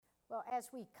Well, as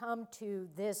we come to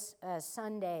this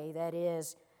Sunday, that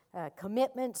is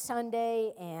Commitment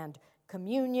Sunday and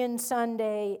Communion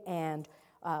Sunday and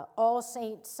All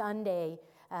Saints Sunday,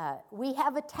 we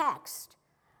have a text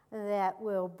that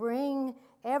will bring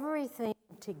everything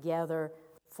together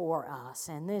for us.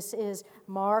 And this is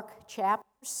Mark chapter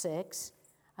 6,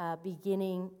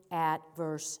 beginning at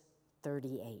verse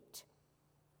 38.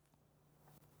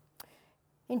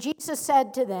 And Jesus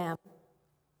said to them,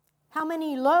 "How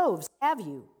many loaves have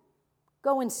you?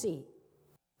 Go and see."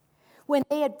 When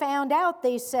they had found out,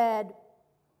 they said,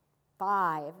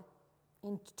 5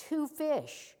 and 2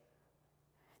 fish.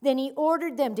 Then he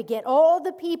ordered them to get all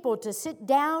the people to sit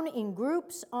down in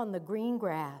groups on the green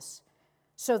grass.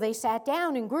 So they sat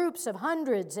down in groups of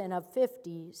hundreds and of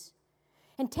 50s.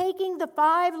 And taking the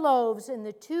 5 loaves and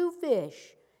the 2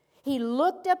 fish, he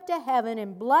looked up to heaven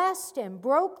and blessed and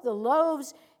broke the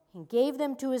loaves and gave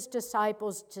them to his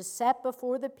disciples to set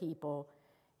before the people.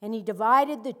 And he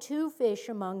divided the 2 fish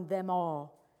among them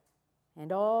all.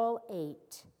 And all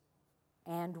ate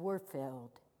and were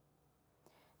filled.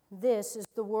 This is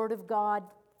the word of God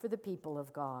for the people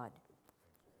of God.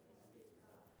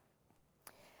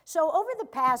 So over the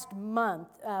past month,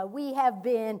 we have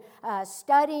been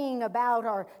studying about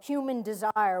our human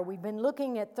desire. We've been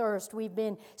looking at thirst. We've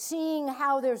been seeing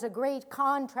how there's a great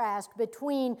contrast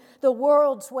between the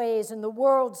world's ways and the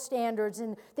world's standards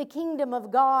and the kingdom of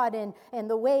God and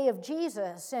the way of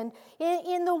Jesus. And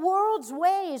in the world's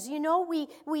ways, you know,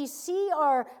 we see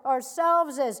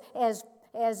ourselves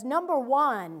as number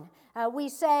one. We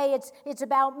say it's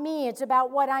about me, it's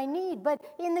about what I need. But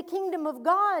in the kingdom of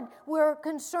God, we're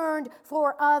concerned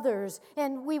for others,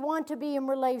 and we want to be in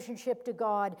relationship to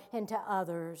God and to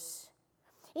others.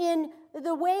 In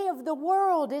the way of the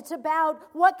world, it's about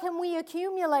what can we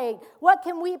accumulate, what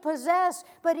can we possess.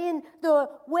 But in the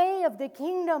way of the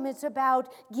kingdom, it's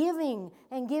about giving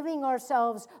and giving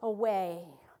ourselves away.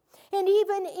 And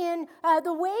even in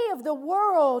the way of the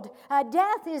world,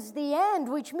 death is the end,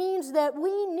 which means that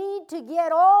we need to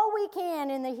get all we can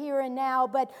in the here and now.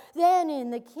 But then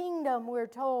in the kingdom, we're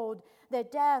told that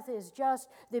death is just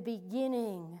the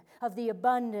beginning of the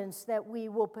abundance that we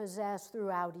will possess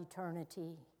throughout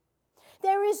eternity.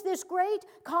 There is this great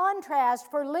contrast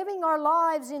for living our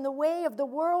lives in the way of the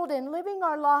world and living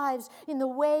our lives in the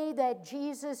way that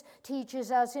Jesus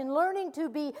teaches us, in learning to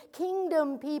be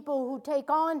kingdom people who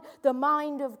take on the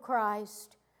mind of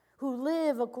Christ, who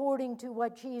live according to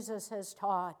what Jesus has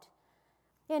taught.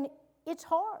 And it's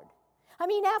hard. I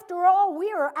mean, after all,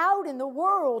 we are out in the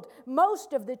world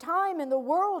most of the time, and the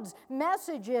world's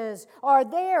messages are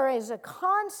there as a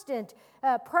constant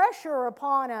pressure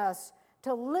upon us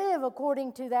to live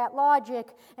according to that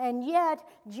logic. And yet,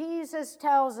 Jesus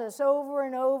tells us over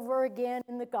and over again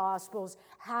in the Gospels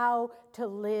how to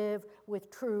live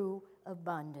with true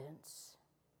abundance.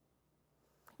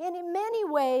 And in many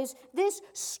ways, this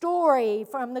story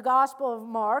from the Gospel of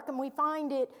Mark, and we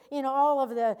find it in all of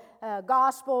the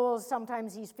Gospels,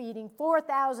 sometimes he's feeding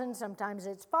 4,000, sometimes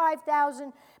it's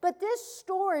 5,000, but this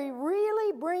story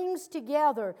really brings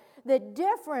together the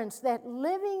difference that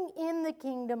living in the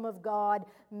kingdom of God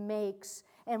makes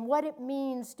and what it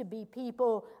means to be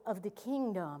people of the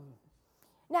kingdom.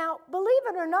 Now, believe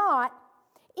it or not,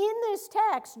 in this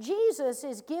text, Jesus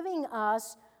is giving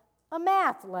us a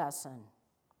math lesson.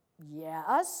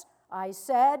 Yes, I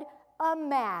said a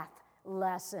math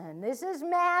lesson. This is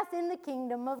math in the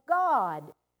kingdom of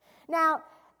God. Now,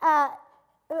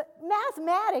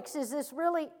 mathematics is this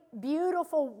really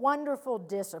beautiful, wonderful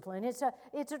discipline. It's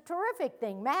a terrific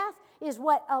thing. Math is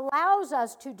what allows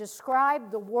us to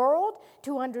describe the world,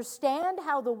 to understand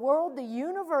how the world, the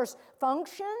universe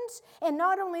functions. And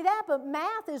not only that, but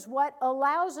math is what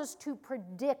allows us to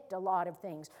predict a lot of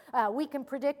things. We can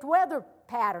predict weather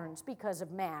patterns because of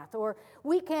math, or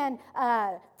we can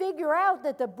figure out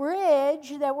that the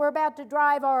bridge that we're about to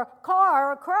drive our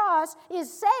car across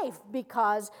is safe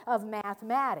because of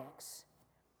mathematics.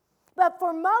 But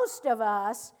for most of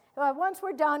us, once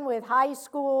we're done with high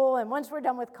school and once we're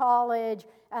done with college,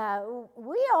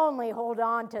 we only hold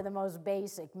on to the most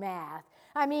basic math.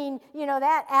 I mean, you know,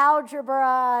 that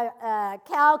algebra,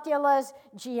 calculus,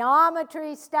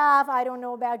 geometry stuff, I don't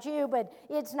know about you, but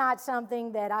it's not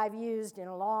something that I've used in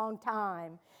a long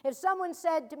time. If someone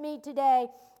said to me today,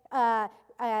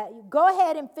 go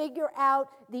ahead and figure out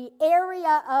the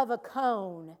area of a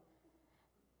cone,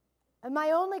 and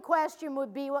my only question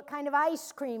would be what kind of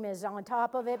ice cream is on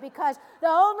top of it, because the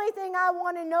only thing I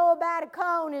want to know about a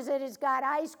cone is that it's got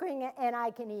ice cream and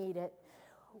I can eat it.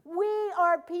 We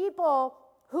are people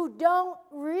who don't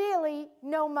really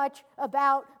know much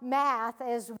about math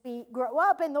as we grow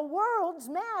up. And the world's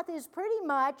math is pretty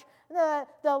much the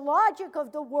logic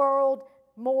of the world,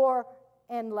 more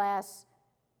and less,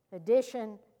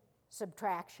 addition,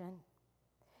 subtraction.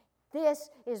 This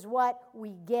is what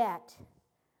we get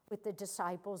with the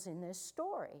disciples in this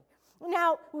story.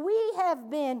 Now, we have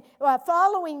been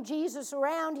following Jesus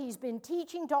around. He's been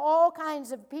teaching to all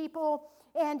kinds of people,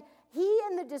 and he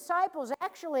and the disciples,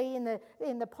 actually, in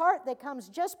the part that comes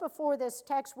just before this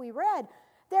text we read,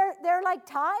 they're like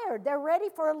tired. They're ready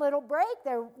for a little break.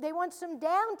 They want some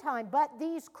downtime. But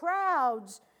these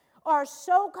crowds are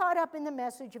so caught up in the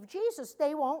message of Jesus,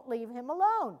 they won't leave him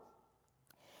alone.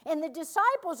 And the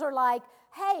disciples are like,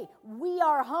 hey, we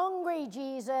are hungry,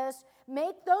 Jesus.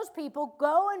 Make those people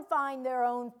go and find their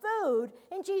own food.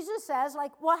 And Jesus says,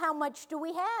 like, well, how much do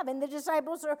we have? And the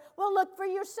disciples are, well, look for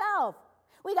yourself.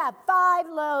 We got 5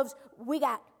 loaves. We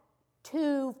got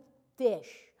 2 fish.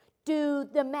 Do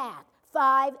the math.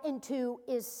 5 and 2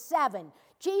 is 7.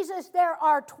 Jesus, there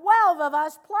are 12 of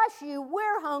us plus you.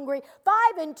 We're hungry.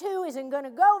 5 and 2 isn't going to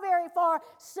go very far.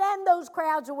 Send those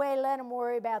crowds away. Let them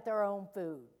worry about their own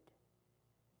food.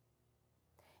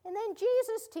 And then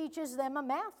Jesus teaches them a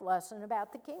math lesson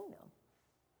about the kingdom.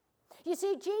 You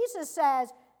see, Jesus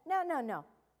says, no.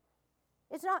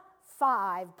 It's not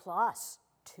 5 plus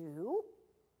 2.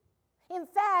 In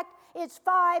fact, it's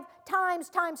 5 times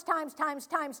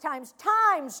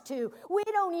 2. We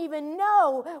don't even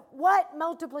know what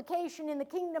multiplication in the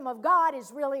kingdom of God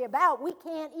is really about. We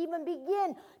can't even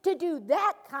begin to do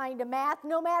that kind of math,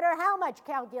 no matter how much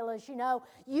calculus you know.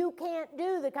 You can't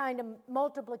do the kind of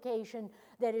multiplication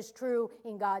that is true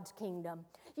in God's kingdom.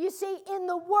 You see, in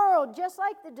the world, just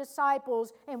like the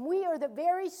disciples, and we are the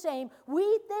very same,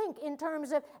 we think in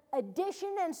terms of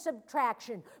addition and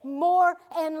subtraction, more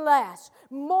and less,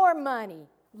 more money,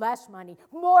 less money,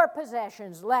 more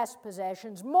possessions, less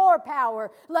possessions, more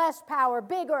power, less power,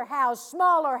 bigger house,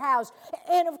 smaller house.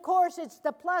 And of course, it's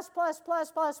the plus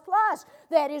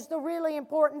that is the really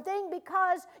important thing,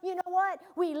 because you know what?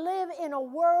 We live in a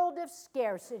world of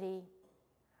scarcity.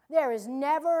 There is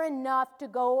never enough to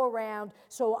go around,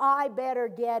 so I better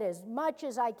get as much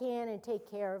as I can and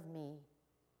take care of me.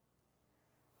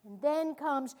 And then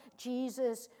comes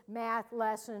Jesus' math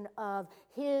lesson of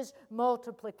his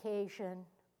multiplication.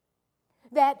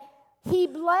 That he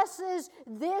blesses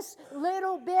this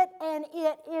little bit, and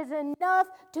it is enough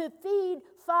to feed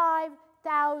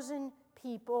 5,000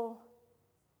 people.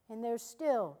 And there's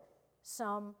still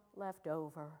some left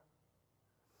over.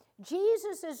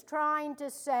 Jesus is trying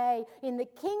to say, in the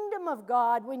kingdom of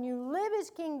God, when you live as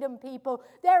kingdom people,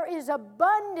 there is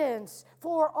abundance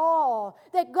for all.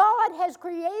 That God has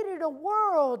created a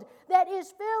world that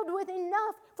is filled with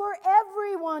enough for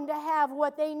everyone to have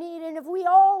what they need. And if we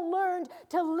all learned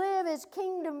to live as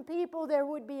kingdom people, there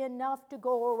would be enough to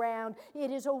go around. It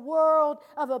is a world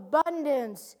of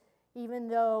abundance, even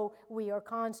though we are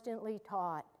constantly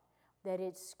taught that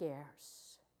it's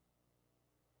scarce.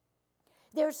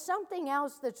 There's something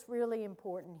else that's really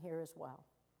important here as well.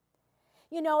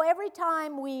 You know, every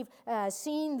time we've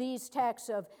seen these texts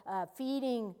of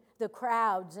feeding the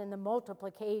crowds and the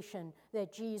multiplication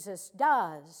that Jesus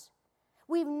does,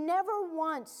 we've never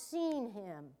once seen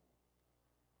him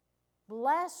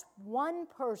bless one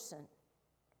person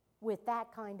with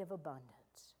that kind of abundance.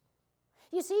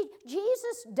 You see,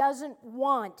 Jesus doesn't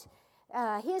want,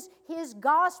 his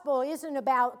gospel isn't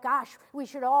about, gosh, we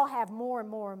should all have more and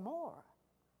more and more.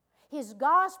 His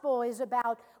gospel is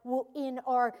about, in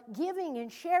our giving and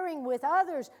sharing with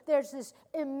others, there's this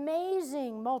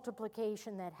amazing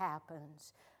multiplication that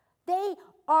happens. They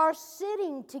are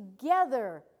sitting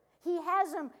together. He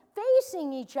has them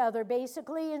facing each other,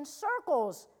 basically, in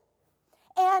circles.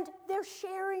 And they're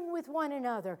sharing with one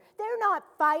another. They're not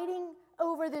fighting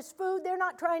over this food. They're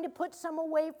not trying to put some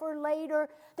away for later.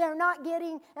 They're not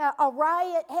getting a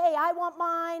riot. Hey, I want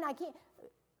mine. I can't.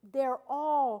 They're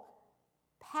all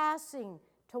passing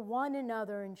to one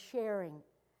another and sharing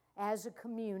as a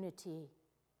community.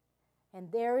 And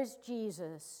there is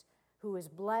Jesus, who has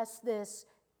blessed this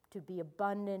to be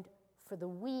abundant for the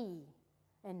we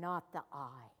and not the I.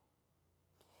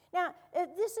 Now,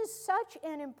 this is such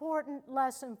an important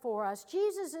lesson for us.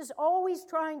 Jesus is always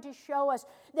trying to show us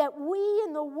that we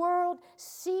in the world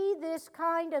see this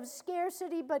kind of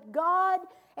scarcity, but God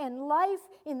and life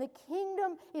in the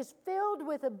kingdom is filled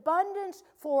with abundance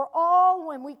for all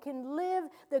when we can live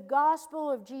the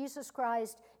gospel of Jesus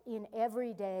Christ in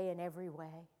every day and every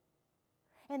way.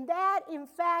 And that, in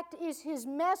fact, is his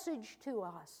message to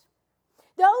us.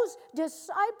 Those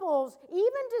disciples,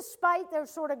 even despite their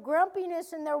sort of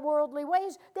grumpiness and their worldly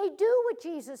ways, they do what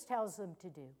Jesus tells them to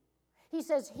do. He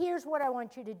says, here's what I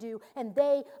want you to do, and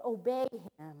they obey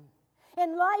him.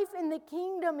 And life in the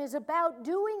kingdom is about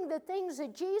doing the things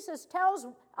that Jesus tells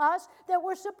us that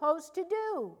we're supposed to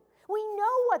do. We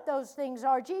know what those things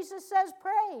are. Jesus says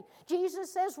pray.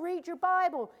 Jesus says read your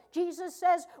Bible. Jesus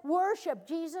says worship.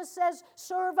 Jesus says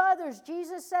serve others.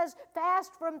 Jesus says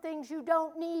fast from things you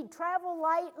don't need. Travel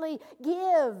lightly.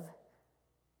 Give.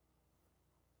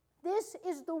 This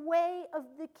is the way of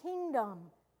the kingdom.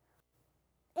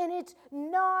 And it's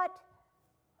not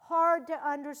hard to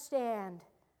understand.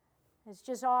 It's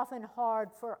just often hard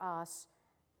for us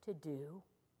to do.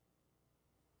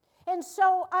 And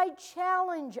so I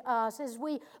challenge us as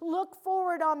we look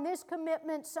forward on this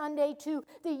Commitment Sunday to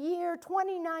the year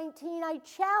 2019, I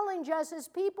challenge us as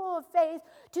people of faith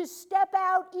to step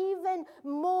out even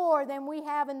more than we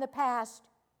have in the past,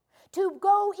 to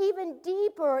go even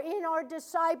deeper in our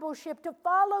discipleship, to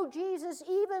follow Jesus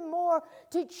even more,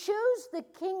 to choose the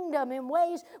kingdom in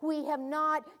ways we have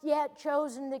not yet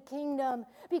chosen the kingdom.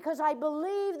 Because I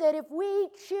believe that if we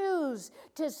choose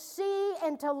to see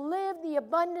and to live the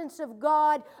abundance of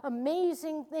God,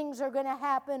 amazing things are going to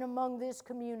happen among this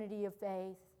community of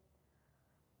faith.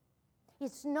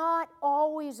 It's not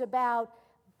always about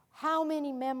how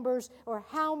many members or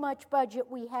how much budget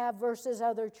we have versus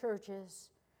other churches.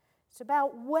 It's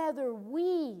about whether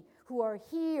we who are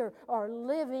here are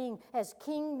living as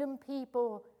kingdom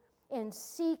people and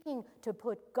seeking to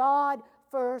put God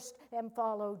first and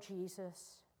follow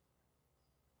Jesus.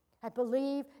 I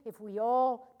believe if we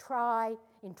all try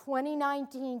in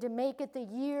 2019 to make it the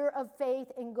year of faith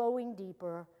and going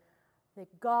deeper,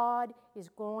 that God is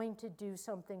going to do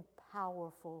something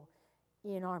powerful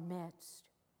in our midst.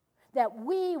 That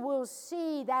we will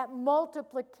see that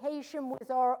multiplication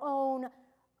with our own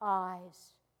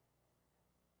eyes.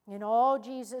 And all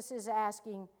Jesus is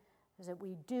asking is that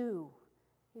we do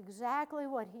exactly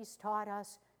what he's taught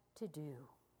us to do.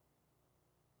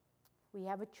 We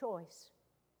have a choice.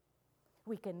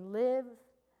 We can live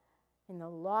in the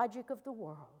logic of the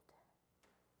world,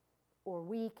 or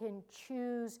we can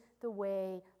choose the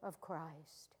way of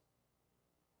Christ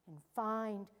and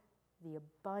find the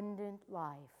abundant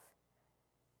life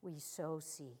we so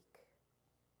seek.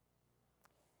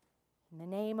 In the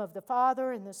name of the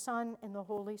Father, and the Son, and the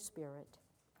Holy Spirit.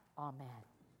 Amen.